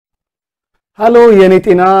ሃሎ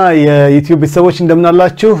የኔጤና የዩቲዩብ ሰዎች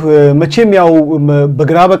እንደምናላችሁ መቼም ያው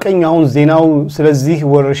በግራ በቀኝ አሁን ዜናው ስለዚህ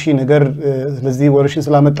ወረርሽኝ ነገር ስለዚህ ወረርሽኝ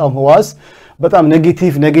ስላመጣው ህዋስ በጣም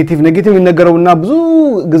ኔጌቲቭ ይነገረውና ብዙ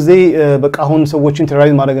ጊዜ በቃ አሁን ሰዎችን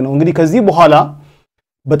ተራይዝ ማድረግ ነው እንግዲህ ከዚህ በኋላ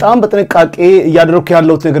በጣም በጥንቃቄ ያደረኩ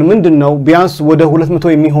ያለው ነገር ምንድነው ቢያንስ ወደ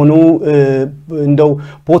 200 የሚሆኑ እንደው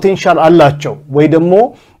ፖቴንሻል አላቸው ወይ ደግሞ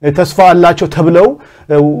ተስፋ አላቸው ተብለው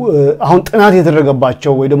አሁን ጥናት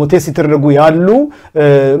የተደረገባቸው ወይ ደግሞ ቴስት የተደረጉ ያሉ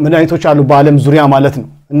መድሃኒቶች አሉ በአለም ዙሪያ ማለት ነው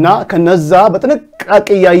እና ከነዛ በጥንቃቄ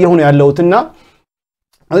ያየሁ ነው ያለውትና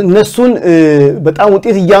እነሱን በጣም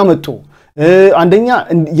ውጤት ያመጡ አንደኛ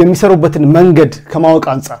የሚሰሩበትን መንገድ ከማወቅ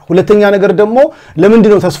አንፃር ሁለተኛ ነገር ደግሞ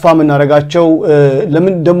ለምንድነው ተስፋ መናረጋቸው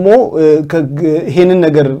ለምን ደግሞ ይሄንን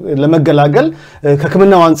ነገር ለመገላገል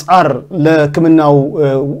ከክምናው አንፃር ለክምናው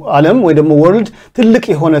ዓለም ወይ ደግሞ ወርልድ ትልቅ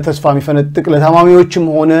የሆነ ተስፋ የሚፈነጥቅ ለታማሚዎችም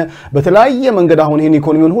ሆነ በተለያየ መንገድ አሁን ይሄን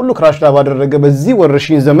ኢኮኖሚውን ሁሉ ክራሽ ባደረገ በዚህ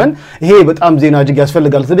ወረርሽኝ ዘመን ይሄ በጣም ዜና እጅግ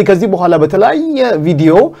ያስፈልጋል ስለዚህ ከዚህ በኋላ በተለያየ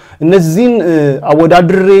ቪዲዮ እነዚህን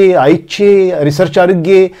አወዳድሬ አይቼ ሪሰርች አድርጌ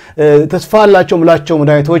ተስፋ አላቸው ምላቸው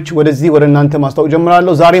መድሃኒቶች ወደዚህ ወደ እናንተ ማስተዋወቅ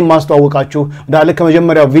ጀምራለሁ ዛሬም ማስተዋወቃችሁ ዳለ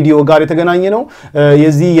ከመጀመሪያው ቪዲዮ ጋር የተገናኘ ነው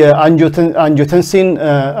የዚህ የአንጂዮተንሲን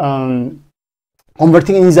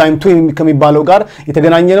ኮንቨርቲንግ ኢንዛይም 2 ከሚባለው ጋር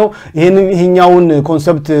የተገናኘ ነው ይሄኛውን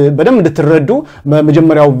ኮንሰፕት በደንብ እንድትረዱ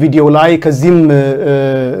በመጀመሪያው ቪዲዮ ላይ ከዚህም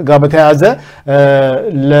ጋር በተያያዘ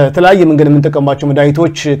ለተለያየ መንገድ የምንጠቀማቸው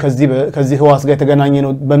መድሃኒቶች ከዚህ ህዋስ ጋር የተገናኘ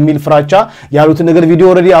ነው በሚል ፍራቻ ያሉት ነገር ቪዲዮ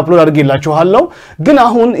ኦሬዲ አፕሎድ አድርጌላችኋለሁ ግን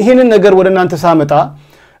አሁን ይሄንን ነገር ወደ እናንተ ሳመጣ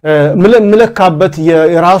ምለካበት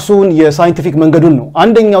የራሱን የሳይንቲፊክ መንገዱን ነው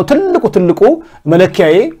አንደኛው ትልቁ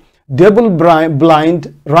መለኪያዬ double blind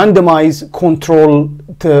randomized control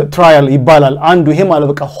trial ይባላል አንዱ ይሄ ማለት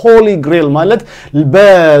በቃ holy grail ማለት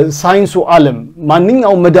በሳይንሱ ዓለም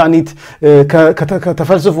ማንኛው መድሃኒት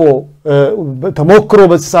ከተፈልስፎ ተሞክሮ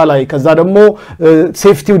በስሳ ላይ ከዛ ደግሞ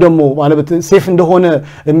ሴፍቲው ደግሞ ማለት ሴፍ እንደሆነ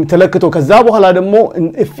ተለክቶ ከዛ በኋላ ደግሞ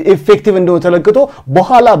ኢፌክቲቭ እንደሆነ ተለክቶ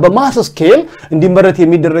በኋላ በማስ ስኬል እንዲመረት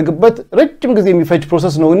የሚደረግበት ረጅም ጊዜ የሚፈጅ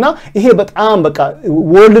ፕሮሰስ ነውና ይሄ በጣም በቃ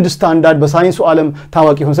ወርልድ ስታንዳርድ በሳይንሱ ዓለም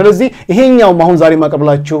ታዋቂ ሆነ ስለዚህ ይሄኛው አሁን ዛሬ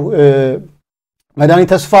ማቀርብላችሁ መድሃኒት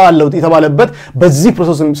ተስፋ አለው የተባለበት በዚህ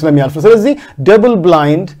ፕሮሰስ ስለሚያልፍ ስለዚህ double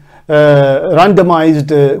blind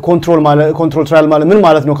randomized control trial ማለት ምን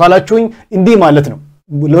ማለት ነው ካላችሁኝ እንዲህ ማለት ነው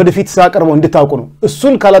ለወደፊት ሳቀርበው እንድታውቁ ነው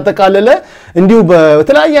እሱን ካላጠቃለለ እንዲሁ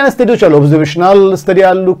በተለያየ አይነት ስታዲዎች አሉ ኦብዘርቬሽናል ስታዲ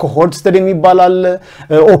አሉ ኮሆርት ስታዲ የሚባላል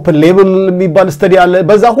ኦፕን ሌብል የሚባል ስታዲ አለ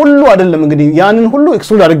በዛ ሁሉ አይደለም እንግዲህ ያንን ሁሉ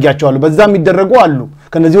ኤክስክሉድ አድርጌያቸዋለሁ በዛ የሚደረጉ አሉ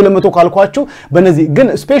ከነዚህ 200 ካልኳችሁ በነዚህ ግን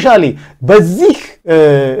ስፔሻሊ በዚህ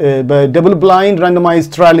በደብል ብላይንድ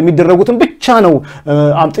ራንደማይዝድ ትራያል የሚደረጉትን ብቻ ነው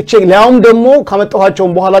አምጥቼ ላይም ደግሞ ካመጣኋቸው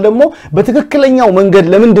በኋላ ደግሞ በትክክለኛው መንገድ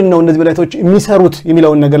ለምንድን ነው እነዚህ መድኃኒቶች የሚሰሩት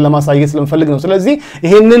የሚለውን ነገር ለማሳየት ስለምፈልግ ነው ስለዚህ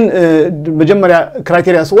ይሄንን መጀመሪያ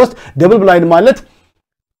ክራይቴሪያ ሶስት ደብል ብላይንድ ማለት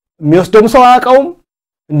የሚወስደው ሰው አያውቀውም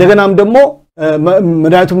እንደገናም ደግሞ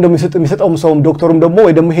መድኃኒቱም ደግሞ የሚሰጠው ሰው ዶክተሩም ደግሞ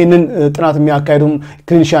ወይ ደግሞ ይሄንን ጥናት የሚያካሂዱም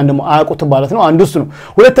ክሊኒሺያን ደግሞ አያውቁት ማለት ነው አንዱ እሱ ነው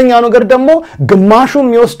ሁለተኛው ነገር ደግሞ ግማሹ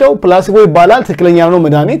የሚወስደው ፕላሲቦ ይባላል ትክክለኛ ነው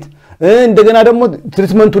መድኃኒት እንደገና ደግሞ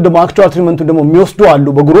ትሪትመንቱ ደግሞ አክቹዋል ትሪትመንቱ ደግሞ የሚወስዱ አሉ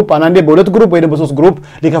በግሩፕ አንዴ በሁለት ግሩፕ ወይ ደግሞ በሶስት ግሩፕ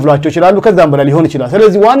ሊከፍሏቸው ይችላሉ ከዛም በላይ ሊሆን ይችላል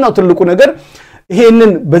ስለዚህ ዋናው ትልቁ ነገር ይሄንን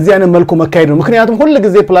በዚህ አይነት መልኩ መካሄድ ነው ምክንያቱም ሁሉ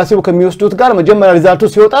ጊዜ ፕላሲቦ ከሚወስዱት ጋር መጀመሪያ ሪዛልቱ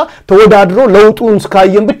ሲወጣ ተወዳድሮ ለውጡን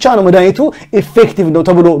ስካየን ብቻ ነው መድኃኒቱ ኢፌክቲቭ ነው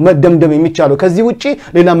ተብሎ መደምደም የሚቻለው ከዚህ ውጪ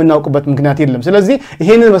ሌላ ምናውቅበት ምክንያት የለም ስለዚህ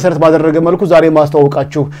ይሄንን መሰረት ባደረገ መልኩ ዛሬ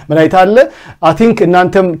ማስተዋወቃችሁ መድኃኒት አለ አይ ቲንክ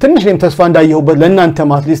እናንተም ትንሽ nem ተስፋ እንዳየሁበት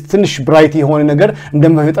ለእናንተም አትሊስት ትንሽ ብራይት የሆነ ነገር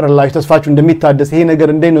እንደመፈጠረላችሁ ተስፋችሁ እንደሚታደስ ይሄ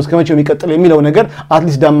ነገር እንዴት ነው እስከመቼው የሚቀጥለው የሚለው ነገር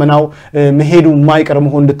አትሊስት ዳመናው መሄዱ ማይቀር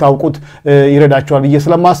መሆን እንድታውቁት ይረዳችኋል ብዬ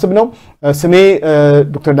ስለማስብ ነው ስሜ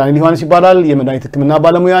ዶክተር ዳንኤል ዮሐንስ ይባላል የመድኃኒት ህክምና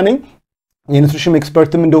ባለሙያ ነኝ የኑትሪሽን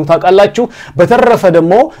ኤክስፐርትም እንደው ታውቃላችሁ በተረፈ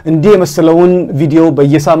ደግሞ እንዲህ የመሰለውን ቪዲዮ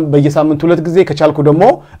በየሳምንቱ ሁለት ጊዜ ከቻልኩ ደግሞ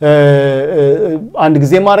አንድ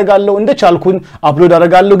ጊዜ ማድረጋለሁ እንደቻልኩን አፕሎድ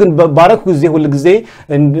አደርጋለሁ ግን ባረኩ ጊዜ ሁሉ ጊዜ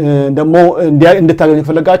ደግሞ እንድታገኙ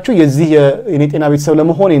ፈልጋችሁ የዚህ የኔጤና ቤተሰብ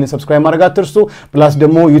ለመሆን ይሄን ሰብስክራይብ ማድረግ አትርሱ ፕላስ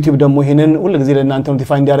ደግሞ ዩቲዩብ ደግሞ ይሄንን ሁሉ ጊዜ ለእናንተ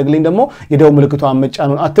ኖቲፋይ እንዲያደርግልኝ ደግሞ የደወል ምልክቱን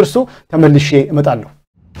መጫኑን አትርሱ ተመልሼ እመጣለሁ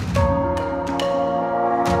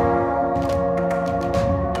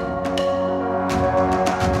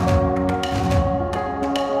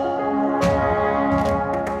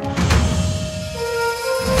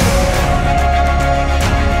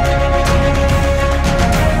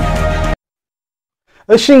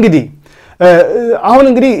እሺ እንግዲህ አሁን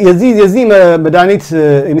እንግዲህ የዚህ መድሃኒት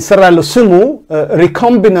የሚሰራለው ስሙ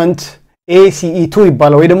recombinant ACE2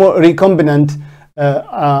 ይባላል ወይ ደግሞ recombinant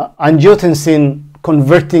angiotensin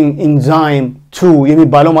converting enzyme 2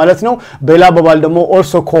 የሚባለው ማለት ነው በሌላ አባባል ደግሞ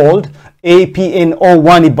also called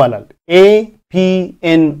APNO1 ይባላል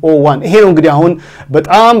APNO1 ይሄ ነው እንግዲህ አሁን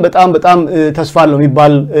በጣም ተስፋ አለው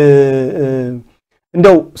የሚባል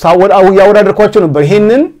እንደው ያወዳደርኳቸው ነበር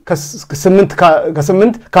ይሄንን ከ8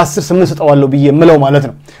 ከ10 8 ሰጣዋለሁ ብዬ ምለው ማለት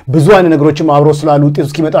ነው ብዙ አይነት ነገሮችም አብሮ ስላሉ ውጤቱ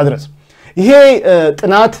እስኪመጣ ድረስ ይሄ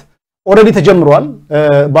ጥናት ኦሬዲ ተጀምሯል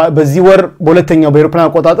በዚህ ወር በሁለተኛው በአውሮፓውያን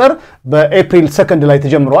አቆጣጠር በኤፕሪል 2 ላይ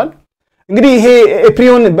ተጀምሯል እንግዲህ ይሄ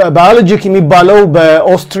ኤፕሪዮን ባዮሎጂክ የሚባለው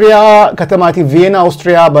በኦስትሪያ ከተማቲ ቪየና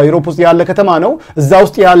ኦስትሪያ በዩሮፕ ውስጥ ያለ ከተማ ነው እዛ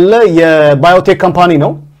ውስጥ ያለ የባዮቴክ ካምፓኒ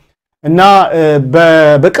ነው እና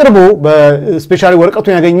በቅርቡ በስፔሻሊ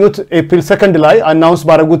ወርቀቱን ያገኙት ኤፕሪል 2 ላይ አናውንስ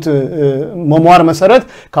ባረጉት መሟር መሰረት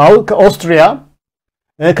ከኦስትሪያ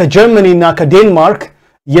ከጀርመኒ እና ከዴንማርክ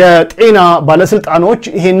የጤና ባለስልጣኖች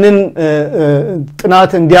ይሄንን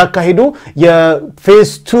ጥናት እንዲያካሂዱ የፌዝ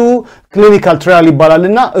 2 ክሊኒካል ትራያል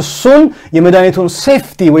ይባላልና እሱን የመድሃኒቱን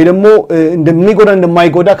ሴፍቲ ወይ ደግሞ እንደሚጎዳ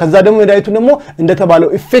እንደማይጎዳ ከዛ ደግሞ መድሃኒቱን ደግሞ እንደተባለው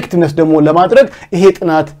ኢፌክቲቭነስ ደግሞ ለማድረግ ይሄ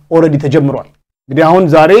ጥናት ኦሬዲ ተጀምሯል እንግዲህ አሁን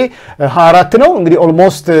ዛሬ 24 ነው እንግዲህ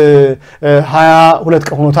ኦልሞስት 22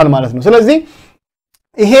 ቀን ሆኖታል ማለት ነው ስለዚህ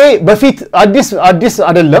ይሄ በፊት አዲስ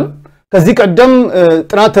አይደለም ከዚህ ቀደም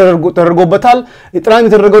ጥናት ተደርጎበታል ጥናት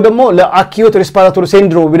የተደረገው ደግሞ ለአኪዩት ሬስፒራቶሪ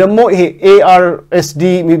ሲንድሮም ደግሞ ይሄ ARSD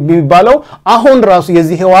የሚባለው አሁን ራሱ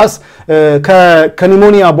የዚህ ህዋስ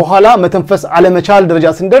ከኒሞኒያ በኋላ መተንፈስ አለመቻል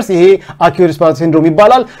ደረጃ ሲንደርስ ይሄ አኪዩት ሬስፒራቶሪ ሲንድሮም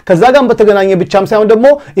ይባላል ከዛ ጋር በተገናኘ ብቻም ሳይሆን ደግሞ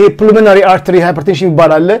ይሄ ፑልሞናሪ አርተሪ ሃይፐርቴንሽን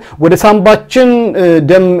ይባላል ወደ ሳምባችን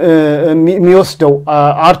ደም የሚወስደው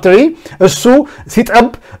አርተሪ እሱ ሲጠብ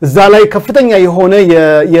እዛ ላይ ከፍተኛ የሆነ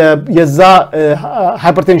የዛ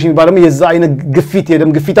ሃይፐርቴንሽን ይባላል የዛ አይነት ግፊት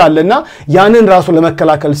የደም ግፊት አለና ያንን ራሱ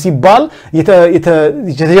ለመከላከል ሲባል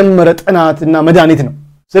የተጀመረ ጥናትና መድሃኒት ነው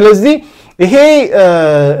ስለዚህ ይሄ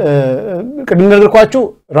ቅድም ነገርኳችሁ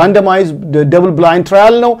randomized double blind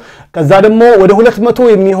trial ነው ከዛ ደግሞ ወደ 200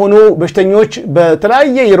 የሚሆኑ በሽተኞች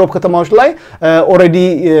በተለያየ የዩሮፕ ከተማዎች ላይ ኦሬዲ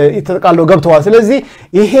የተጠቃለው ገብተዋል ስለዚህ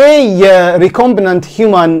ይሄ የሪኮምቢናንት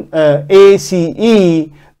ሂውማን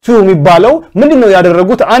ACE2 የሚባለው ምንድነው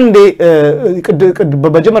ያደረጉት አንዴ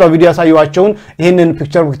በመጀመሪያው ቪዲዮ ያሳዩዋቸውን ይሄንን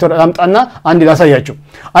ፒክቸር አምጣና አንዴ ላሳያችሁ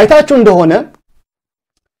አይታችሁ እንደሆነ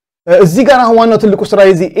እዚህ ጋር አሁን ዋናው ትልቁ ስራ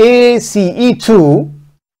የዚህ ACE2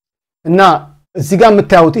 እና እዚህ ጋር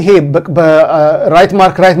የምታዩት ይሄ በራይት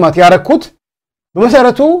ማርክ ያረኩት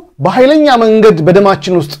በመሰረቱ በኃይለኛ መንገድ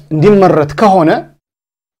በደማችን ውስጥ እንዲመረት ከሆነ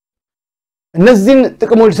እነዚህን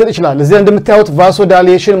ጥቅሞች ሊሰጥ ይችላል እዚህ እንደምታዩት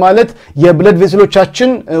ቫሶዳይሌሽን ማለት የብለድ ቬስሎቻችን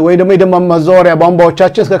ወይ ደግሞ የደም ማዛወሪያ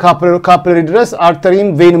ቧንቧዎቻችን እስከ ካፒላሪ ድረስ አርተሪን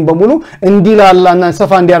ቬንን በሙሉ እንዲላላና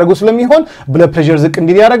ሰፋ እንዲያደርጉ ስለሚሆን ብለድ ፕሬሸር ዝቅ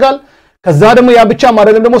እንዲል ያደርጋል ከዛ ደግሞ ያ ብቻ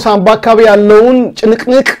ማድረግ ደግሞ ሳምባ አካባቢ ያለውን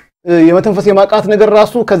ጭንቅንቅ የመተንፈስ የማቃት ነገር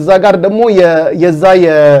ራሱ ከዛ ጋር ደግሞ የዛ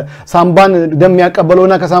የሳምባን ደም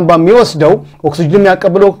ያቀበለውና ከሳምባ የሚወስደው ኦክሲጅን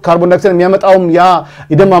የሚያቀበለው ካርቦን ዳይኦክሳይድ የሚያመጣውም ያ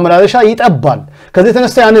የደም ማመላለሻ ይጠባል ከዚህ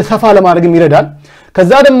ተነስተ ያን ሰፋ ለማድረግ ይረዳል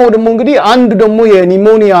ከዛ ደግሞ እንግዲህ አንድ ደግሞ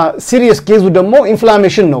የኒሞኒያ ሲሪየስ ኬዙ ደግሞ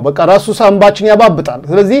ኢንፍላሜሽን ነው በቃ ራሱ ሳምባችን ያባብጣል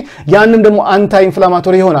ስለዚህ ያንን ደግሞ አንታይ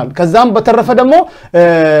ኢንፍላማቶሪ ይሆናል ከዛም በተረፈ ደግሞ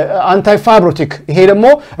አንታይ ፋይብሮቲክ ይሄ ደግሞ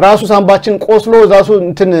ራሱ ሳምባችን ቆስሎ ራሱ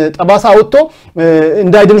እንትን ጠባሳ ወጥቶ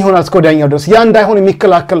እንዳይድን ይሆናል እስከወዲያኛው ድረስ ያ እንዳይሆን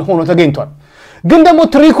የሚከላከል ሆኖ ተገኝቷል ግን ደግሞ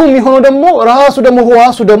ትሪኩ የሚሆነው ደግሞ ራሱ ደግሞ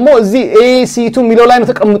ህዋሱ ደግሞ እዚህ ACE2 ሚለው ላይ ነው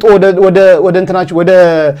ተቀምጦ ወደ እንትናችሁ ወደ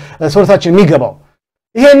ሶርሳችን የሚገባው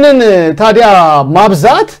ይሄንን ታዲያ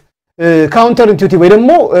ማብዛት ካውንተር ኢንቱቲቭ ወይ ደግሞ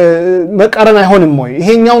መቃረን አይሆንም ወይ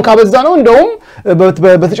ይሄኛውን ካበዛ ነው እንደውም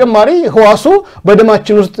በተጨማሪ ህዋሱ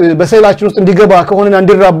በደማችን ውስጥ በሴላችን ውስጥ እንዲገባ ከሆነና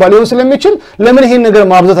እንዲራባ ሊሆን ስለሚችል ለምን ይሄን ነገር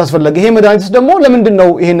ማብዛት አስፈለገ ይሄ መድሃኒትስ ደግሞ ለምንድን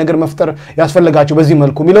ነው ይሄን ነገር መፍጠር ያስፈልጋቸው በዚህ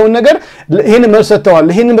መልኩ ሚለውን ነገር ይሄን መልስ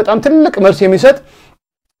ሰጥተዋል ይሄንን በጣም ትልቅ መልስ የሚሰጥ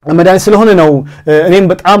መድሃኒት ስለሆነ ነው እኔም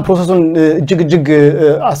በጣም ፕሮሰሱን እጅግ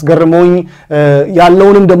አስገርሞኝ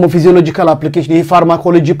ያለውንም ደግሞ ፊዚዮሎጂካል አፕሊኬሽን ይሄ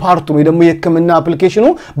ፋርማኮሎጂ ፓርቱ ወይ ደግሞ የህክምና አፕሊኬሽኑ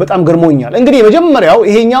በጣም ገርሞኛል እንግዲህ የመጀመሪያው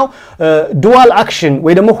ይሄኛው ዱዋል አክሽን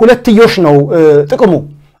ወይ ደግሞ ሁለትዮሽ ነው ጥቅሙ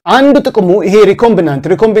አንዱ ጥቅሙ ይሄ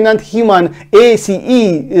ሪኮምቢናንት ሂውማን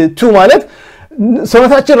ACE2 ማለት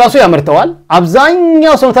ሰውነታችን ራሱ ያመርተዋል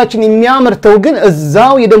አብዛኛው ሰውነታችን የሚያመርተው ግን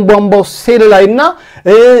እዛው የደም ቧንቧው ሴል ላይና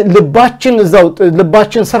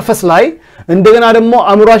ልባችን ሰርፈስ ላይ እንደገና ደግሞ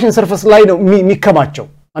አእምሮአችን ሰርፈስ ላይ ነው የሚከማቸው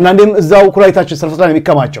አንዳንዴም እዛው ኩላሊታችን ሰርፈስ ላይ ነው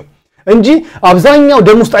የሚከማቸው እንጂ አብዛኛው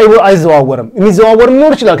ደም ውስጥ አይዘዋወርም የሚዘዋወር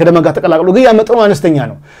ሊኖር ይችላል ከደም ጋር ተቀላቅሎ ግን ያመጣው አነስተኛ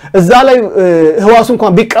ነው እዛ ላይ ህዋሱ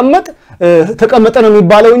እንኳን ቢቀመጥ ተቀመጠ ነው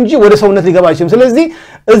የሚባለው እንጂ ወደ ሰውነት ሊገባ አይችልም ስለዚህ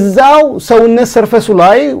እዛው ሰውነት ሰርፈሱ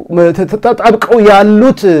ላይ ተጣብቀው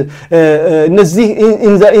ያሉት እነዚህ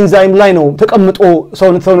ኢንዛይም ላይ ነው ተቀምጦ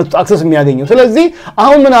ሰውነት አክሰስ የሚያገኘው ስለዚህ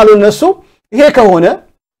አሁን ምን አሉ እነሱ ይሄ ከሆነ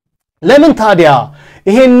ለምን ታዲያ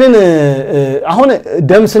ይሄንን አሁን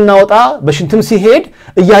ደም ስናወጣ በሽንትም ሲሄድ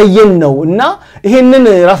እያየን ነውና ይሄንን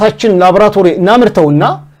ራሳችን ላቦራቶሪ እናምርተውና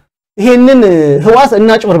ይሄንን ህዋስ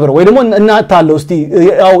እናጭበርብረው ወይ ደግሞ እናታለው እስቲ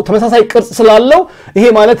ያው ተመሳሳይ ቅርጽ ስላለው ይሄ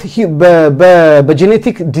ማለት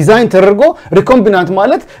በጄኔቲክ ዲዛይን ተደርጎ ሪኮምቢናንት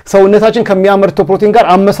ማለት ሰውነታችን ከሚያመርተው ፕሮቲን ጋር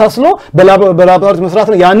አመሳስሎ በላቦራቶሪ መስራት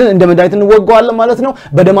ነው ያንን እንደ መድኃኒት እንወጋዋለን ማለት ነው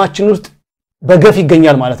በደማችን ውስጥ በገፍ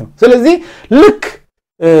ይገኛል ማለት ነው ስለዚህ ልክ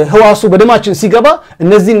ህዋሱ በደማችን ሲገባ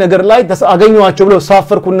እነዚህ ነገር ላይ አገኘዋቸው ብሎ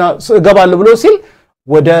ሳፈርኩና ገባለ ብሎ ሲል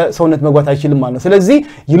ወደ ሰውነት መግባት አይችልም ማለት ነው ስለዚህ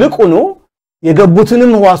ይልቁኑ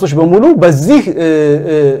የገቡትንም ህዋሶች በሙሉ በዚህ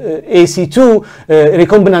AC2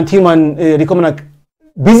 ሪኮምቢናንት ሂዩማን ሪኮምቢናንት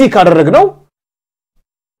ቢዚ ካደረግነው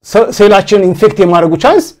ሴላችን ኢንፌክት የማድረጉ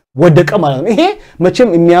ቻንስ ወደቀ ማለት ነው ይሄ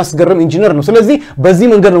መቼም የሚያስገርም ኢንጂነር ነው ስለዚህ በዚህ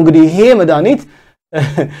መንገድ ነው እንግዲህ ይሄ መድኃኒት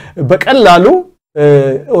በቀላሉ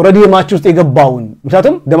ኦሬዲ ደማችን ውስጥ የገባውን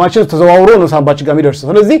ምክንያቱም ደማችን ተዘዋውሮ ነው ሳምባችን ጋር የሚደርሰው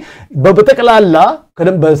ስለዚህ በተቀላላ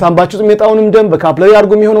በሳምባችን ውስጥ የሚመጣውንም ደም በካፕላሪ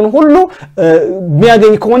አድርጎ የሚሆነውን ሁሉ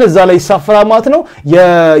የሚያገኝ ከሆነ እዛ ላይ ይሳፈራል ማለት ነው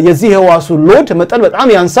የዚህ ህዋሱ ሎድ መጠን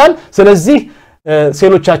በጣም ያንሳል ስለዚህ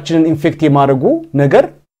ሴሎቻችንን ኢንፌክት የማድረጉ ነገር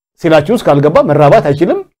ሴላችን ውስጥ ካልገባ መራባት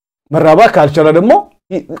አይችልም መራባት ካልቻለ ደግሞ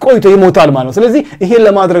ቆይቶ ይሞታል ማለት ነው ስለዚህ ይሄን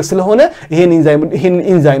ለማድረግ ስለሆነ ይሄን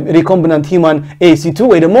ኢንዛይም ሪኮምቢናንት ሂዩማን AC2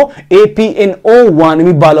 ወይ ደግሞ APNO1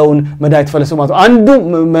 የሚባለውን መድኃኒት ፈለሰው ማለት አንዱ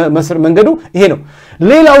መንገዱ ይሄ ነው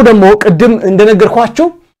ሌላው ደግሞ ቅድም እንደነገርኳችሁ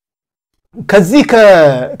ከዚህ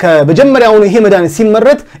ከመጀመሪያው ይሄ መድኃኒት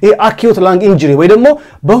ሲመረት ይሄ አኪዩት ላንግ ኢንጁሪ ወይ ደግሞ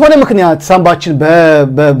በሆነ ምክንያት ሳምባችን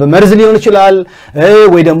በመርዝ ሊሆን ይችላል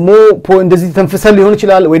ወይ ደግሞ እንደዚህ ተንፍሰል ሊሆን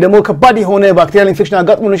ይችላል ወይ ደግሞ ከባድ የሆነ ባክቴሪያል ኢንፌክሽን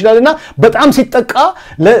አጋጥሞ ሊሆን ይችላልና በጣም ሲጠቃ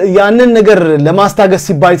ያንን ነገር ለማስታገስ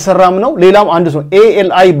ሲባል የተሰራም ነው ሌላም አንዱ ነው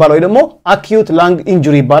ALI ይባላል ወይ ደግሞ አኪዩት ላንግ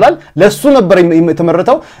ኢንጁሪ ይባላል ለሱ ነበር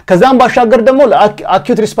የተመረተው ከዛም ባሻገር ደግሞ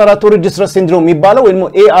አኪዩት ሪስፓራቶሪ ዲስትረስ ሲንድሮም ይባላል ወይ ደግሞ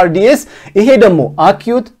ARDS ይሄ ደግሞ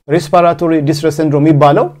አኪዩት respiratory distress syndrome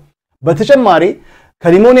ይባላል በተጨማሪ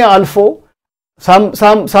ከኒሞኒያ አልፎ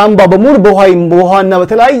ሳምባ በሙሉ በውሃና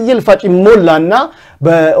በተለያየ ልፋጭ ሞላና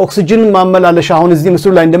በኦክሲጅን ማመላለሻ አሁን እዚህ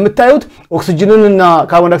ምስሉ ላይ እንደምታዩት ኦክሲጅንንና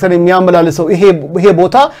ካርቦን ዳይኦክሳይድ የሚያመላልሰው ይሄ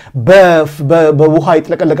ቦታ በውሃ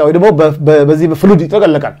ይጥለቀለቃል ወይ ደግሞ በዚህ በፍሉድ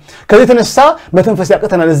ይጥለቀለቃል ከዚህ ተነሳ መተንፈስ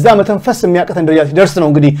ያቀተናል እዛ መተንፈስ የሚያቀተን ደረጃ ሲደርስ ነው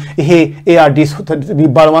እንግዲህ ይሄ ARDS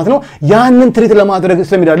የሚባለው ማለት ነው ያንን ትሪት ለማድረግ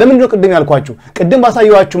ስለሚዳር ለምን ነው ቅድም ያልኳችሁ ቅድም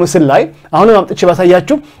ባሳያችሁ ምስል ላይ አሁንም አምጥቼ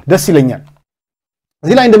ባሳያችሁ ደስ ይለኛል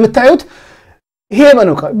እዚህ ላይ እንደምታዩት ይሄ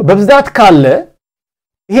ነው በብዛት ካለ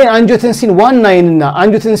ይሄ አንጂዮቴንሲን 19 እና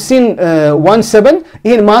አንጂዮቴንሲን 17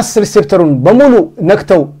 ይሄን ማስ ሪሴፕተሩን በሙሉ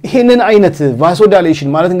ነክተው ይሄንን አይነት ቫሶዳይሌሽን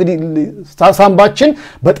ማለት እንግዲህ ሳምባችን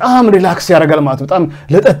በጣም ሪላክስ ያደርጋል ማለት በጣም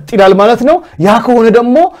ለጠጥ ይላል ማለት ነው ያ ከሆነ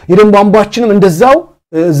ደግሞ የደም ቧንቧችንም እንደዛው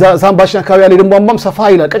ሳምባችን አካባቢ ያለ የደም ቧንቧም ሰፋ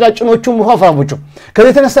ይላል ቀጫጭኖቹም ወፋፋዎቹ ከዚህ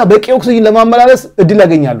የተነሳ በቂ ኦክሲጅን ለማመላለስ እድል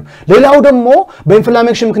ያገኛሉ ሌላው ደግሞ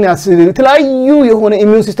በኢንፍላሜሽን ምክንያት የተለያዩ የሆነ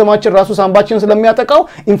ኢሚዩን ሲስተማችን ራሱ ሳምባችንን ስለሚያጠቃው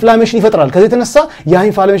ኢንፍላሜሽን ይፈጥራል ከዚህ የተነሳ ያ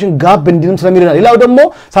ኢንፍላሜሽን ጋብ እንዲልም ስለሚረዳ ሌላው ደግሞ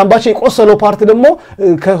ሳምባችን የቆሰለው ፓርት ደግሞ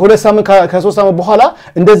ከ2 ሳምንት ከ3 ሳምንት በኋላ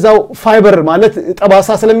እንደዛው ፋይበር ማለት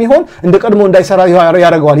ጠባሳ ስለሚሆን እንደቀድሞ እንዳይሰራ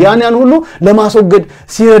ያደርገዋል ያን ሁሉ ለማስወገድ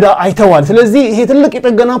ሲረዳ አይተዋል ስለዚህ ይሄ ትልቅ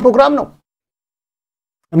የጥገና ፕሮግራም ነው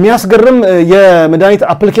የሚያስገርም የመድኃኒት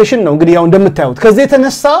አፕሊኬሽን ነው እንግዲህ ያው እንደምታዩት ከዚህ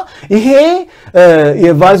የተነሳ ይሄ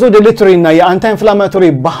የቫዞዲሌተሪ እና የአንቲ ኢንፍላማቶሪ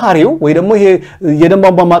ባህሪው ወይ ደግሞ ይሄ የደም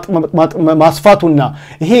ቧንቧ ማስፋቱና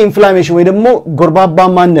ይሄ ኢንፍላሜሽን ወይ ደግሞ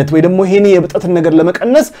ጎርባባማነት ወይ ደግሞ ይሄን የብጠትን ነገር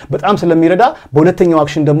ለመቀነስ በጣም ስለሚረዳ በሁለተኛው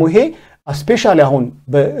አክሽን ደግሞ ይሄ ስፔሻሊ አሁን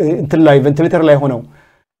በእንትን ላይ ቬንቲሌተር ላይ ሆነው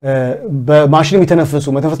በማሽን የሚተነፍሱ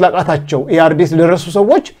መተንፈስ ላቃታቸው ARDS ለደረሱ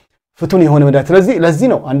ሰዎች ፍቱን የሆነ መድኃኒት ስለዚህ ለዚህ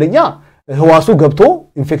ነው አንደኛ ህዋሱ ገብቶ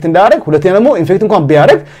ኢንፌክት እንዳያደርግ ሁለተኛ ደግሞ ኢንፌክት እንኳን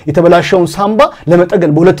ቢያደርግ የተበላሸውን ሳምባ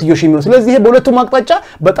ለመጠገን በሁለትዮሽ የሚሆን ስለዚህ ይሄ በሁለቱም አቅጣጫ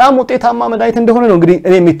በጣም ውጤታማ መድኃኒት እንደሆነ ነው እንግዲህ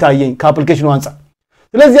እኔ የሚታየኝ ከአፕሊኬሽኑ አንፃር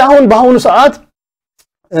ስለዚህ አሁን በአሁኑ ሰዓት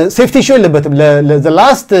ሴፍቲ ሾ የለበትም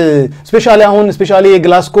ለላስት ስፔሻሊ አሁን ስፔሻሊ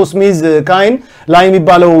ግላስኮ ስሚዝ ካይን ላይ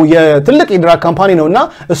የሚባለው የትልቅ የድራግ ካምፓኒ ነውና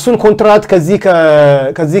እሱን ኮንትራክት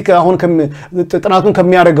ከዚህ አሁን ጥናቱን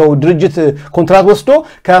ከሚያደርገው ድርጅት ኮንትራክት ወስዶ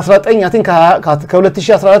ከ19 አይ ቲንክ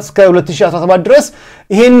ከ2014 እስከ 2017 ድረስ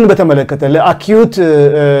ይሄን በተመለከተ ለአኪዩት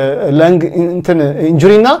ለንግ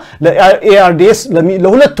ኢንጁሪና ለARDS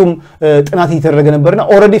ለሁለቱም ጥናት እየተደረገ ነበርና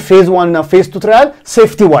ኦሬዲ ፌዝ 1 እና ፌዝ 2 ትራያል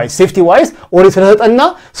ሴፍቲ ዋይዝ ኦሬዲ ስለተጠና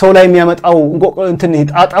ሰው ላይ የሚያመጣው እንትን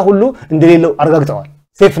ጣጣ ሁሉ እንደሌለው አረጋግጠዋል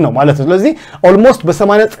ሴፍ ነው ማለት ነው ስለዚህ ኦልሞስት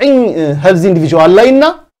በ89 ሄልዝ ኢንዲቪጁዋል ላይና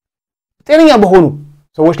ጤነኛ በሆኑ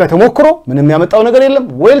ሰዎች ላይ ተሞክሮ ምንም ያመጣው ነገር የለም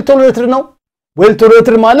ዌል ቶለሬትድ ነው ዌል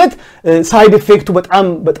ቶለሬትድ ማለት ሳይድ ኢፌክቱ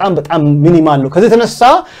በጣም ሚኒማል ነው ከዚህ ተነሳ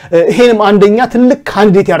ይሄንም አንደኛ ትልቅ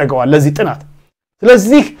ካንዲዴት ያደርገዋል ለዚህ ጥናት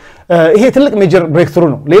ስለዚህ ይሄ ትልቅ ሜጀር ብሬክትሩ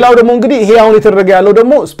ነው ሌላው ደግሞ እንግዲህ ይሄ አሁን የተደረገ ያለው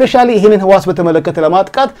ደግሞ ስፔሻሊ ይሄንን ህዋስ በተመለከተ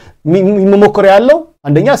ለማጥቃት የሚሞከር ያለው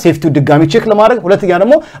አንደኛ ሴፍቲው ድጋሚ ቼክ ለማድረግ ሁለተኛ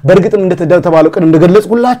ደግሞ በርግጥም እንደተባለው ቀን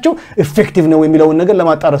እንደገለጽኩላችሁ ኢፌክቲቭ ነው የሚለውን ነገር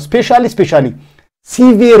ለማጣራት ስፔሻሊ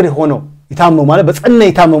ሲቪር ሆኖ ይታመሙ ማለት በጸና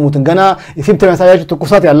ይታመሙትን ገና ሲምፕተም ያሳያቸው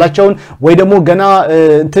ትኩሳት ያላቸውን ወይ ደግሞ ገና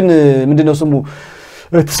እንትን ምንድነው ስሙ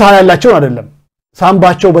ተሳና ያላቸው አይደለም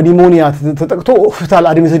ሳምባቸው በኒሞኒያ ተጠቅቶ ሆስፒታል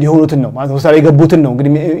አድሚትድ የሆኑትን ነው ማለት ሆስፒታል የገቡትን ነው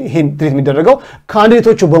እንግዲህ ይሄን ትሪት የሚደረገው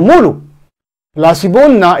ካንዲዴቶቹ በሙሉ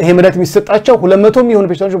ፕላሲቦና ይሄ መድኃኒት የሚሰጣቸው 200 የሚሆኑ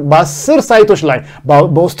ፔሸንቶች በ10 ሳይቶች ላይ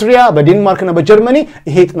በኦስትሪያ በዴንማርክ እና በጀርመኒ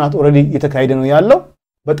ይሄ ጥናት ኦሬዲ የተካሄደ ነው ያለው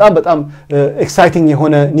በጣም ኤክሳይቲንግ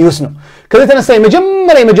የሆነ ኒውስ ነው ከዚህ ተነሳ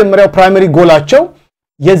የመጀመሪያው ፕራይመሪ ጎላቸው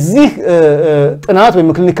የዚህ ጥናት ወይ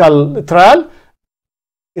ክሊኒካል ትራያል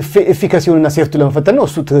ኤፊካሲውንና ሴፍቲውን ለመፈተን ነው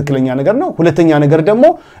እሱ ትክክለኛ ነገር ነው ሁለተኛ ነገር ደግሞ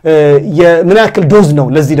ምን ያክል ዶዝ ነው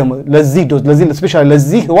ለዚህ ዶዝ ስፔሻሊ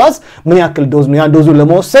ለዚህ ህዋስ ምን ያክል ዶዝ ነው ያን ዶዙን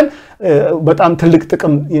ለመወሰን በጣም ትልቅ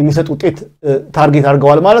ጥቅም የሚሰጥ ውጤት ታርጌት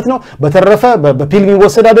አድርገዋል ማለት ነው በተረፈ በፒል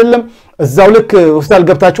የሚወሰድ አይደለም እዛው ልክ ሆስፒታል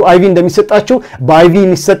ገብታችሁ አይቪ እንደሚሰጣችሁ በአይቪ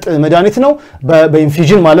የሚሰጥ መድኃኒት ነው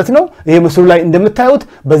በኢንፊዥን ማለት ነው ይሄ ምስሉ ላይ እንደምታዩት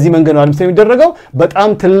በዚህ መንገድ ነው አድሚት የሚደረገው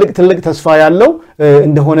በጣም ትልቅ ተስፋ ያለው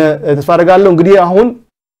እንደሆነ ተስፋ አደርጋለሁ እንግዲህ አሁን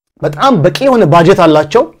በጣም በቂ የሆነ ባጀት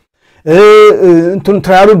አላቸው እንትን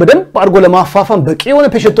ትራያሉን በደንብ አድርጎ ለማፋፋም በቂ የሆነ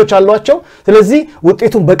ፔሸንቶች አሏቸው ስለዚህ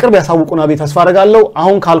ውጤቱን በቅርብ ያሳውቁና ተስፋ አደርጋለሁ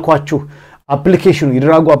አሁን ካልኳችሁ አፕሊኬሽኑ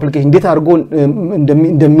የድራጉ አፕሊኬሽን እንዴት አድርጎ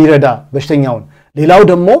እንደሚረዳ በሽተኛውን ሌላው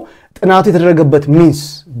ደግሞ ጥናቱ የተደረገበት ሚንስ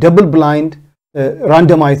ደብል ብላይንድ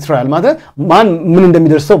ራንደማይዝድ ትራያል ማለት ማን ምን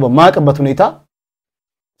እንደሚደርሰው በማቀበት ሁኔታ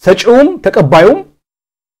ሰጪውም ተቀባዩም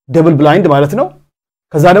ደብል ብላይንድ ማለት ነው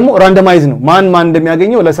ከዛ ደግሞ ራንደማይዝ ነው ማን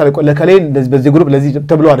እንደሚያገኘው ለከሌ በዚህ ግሩፕ ለዚህ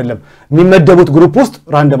ተብሎ አይደለም የሚመደቡት ግሩፕ ውስጥ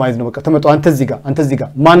ራንደማይዝ ነው በቃ ተመጣጣ አንተ እዚህ ጋር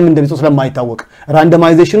ማን እንደሚሰጥ ስለማይታወቅ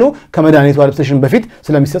ራንደማይዜሽኑ ከመድኃኒቱ አድፕቴሽን በፊት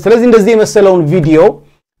ስለሚሰጥ ስለዚህ እንደዚህ የመሰለውን ቪዲዮ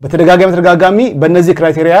በተደጋጋሚ በእነዚህ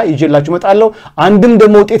ክራይቴሪያ ይዤላችሁ መጣለሁ አንድም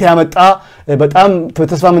ደግሞ ውጤት ያመጣ በጣም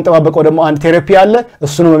ተስፋ የምንጠባበቀው ደግሞ አንድ ቴራፒ አለ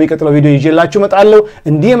እሱን በሚቀጥለው ቪዲዮ ይዤላችሁ መጣለሁ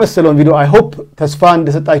እንዲህ የመሰለውን ቪዲዮ አይ ሆፕ ተስፋ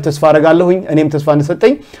እንደሰጣችሁ ተስፋ አደርጋለሁኝ እኔም ተስፋ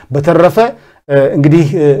እንደሰጠኝ በተረፈ እንግዲህ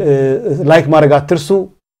ላይክ ማድረግ አትርሱ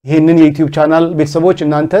ይሄንን የዩቲዩብ ቻናል ቤተሰቦች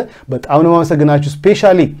እናንተ በጣም ነው ማመሰግናችሁ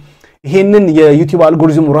ስፔሻሊ ይሄንን የዩቲዩብ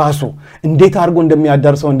አልጎሪዝም ራሱ እንዴት አድርጎ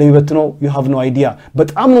እንደሚያዳርሰው እንደሚበትነው you have no idea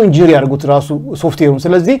በጣም ነው ኢንጂነር ያርጉት ራሱ ሶፍትዌሩን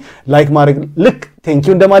ስለዚህ ላይክ ማድረግ ልክ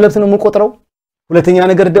ቴንኪው እንደማለት ነው የምቆጥረው ሁለተኛ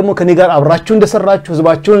ነገር ደግሞ ከኔ ጋር አብራችሁ እንደሰራችሁ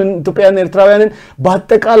ህዝባችሁን ኢትዮጵያውያን ኤርትራውያንን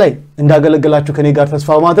በአጠቃላይ እንዳገለገላችሁ ከኔ ጋር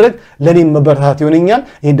ተስፋ ማድረግ ለኔም መበረታታት ይሆነኛል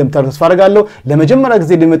ይሄን እንደምታደርጉ ተስፋ አደርጋለሁ ለመጀመሪያ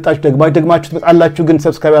ጊዜ ለመጣችሁ ደግማችሁ ተጣላችሁ ግን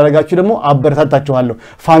ሰብስክራይብ ያደርጋችሁ ደግሞ አበረታታችኋለሁ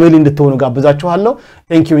ፋሚሊ እንድትሆኑ ጋብዛችኋለሁ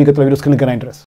ቴንኪው የሚቀጥለው ቪዲዮ እስክንገናኝ ድረስ